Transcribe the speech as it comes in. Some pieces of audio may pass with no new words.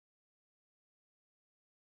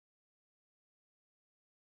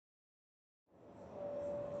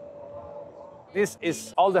This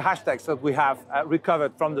is all the hashtags that we have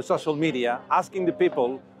recovered from the social media, asking the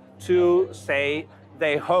people to say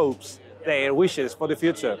their hopes, their wishes for the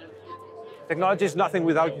future. Technology is nothing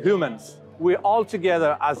without humans. We all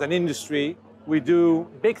together as an industry, we do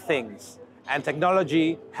big things, and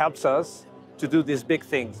technology helps us to do these big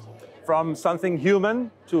things, from something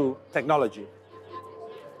human to technology.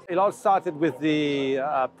 It all started with the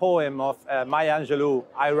poem of Maya Angelou,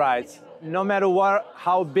 I Rise. No matter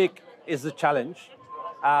how big is the challenge,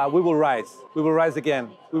 we will rise. We will rise again.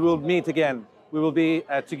 We will meet again. We will be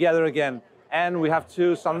together again. And we have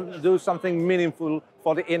to do something meaningful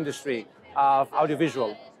for the industry of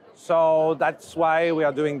audiovisual. So that's why we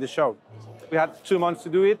are doing the show. We had 2 months to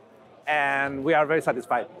do it, and we are very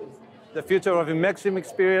satisfied. The future of immersive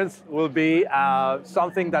experience will be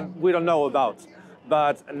something that we don't know about.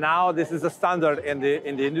 But now this is a standard in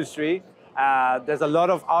the industry. There's a lot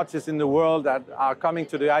of artists in the world that are coming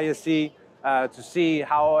to the ISC to see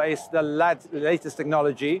how is the latest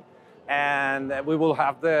technology. And we will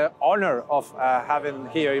have the honor of having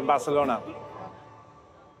here in Barcelona.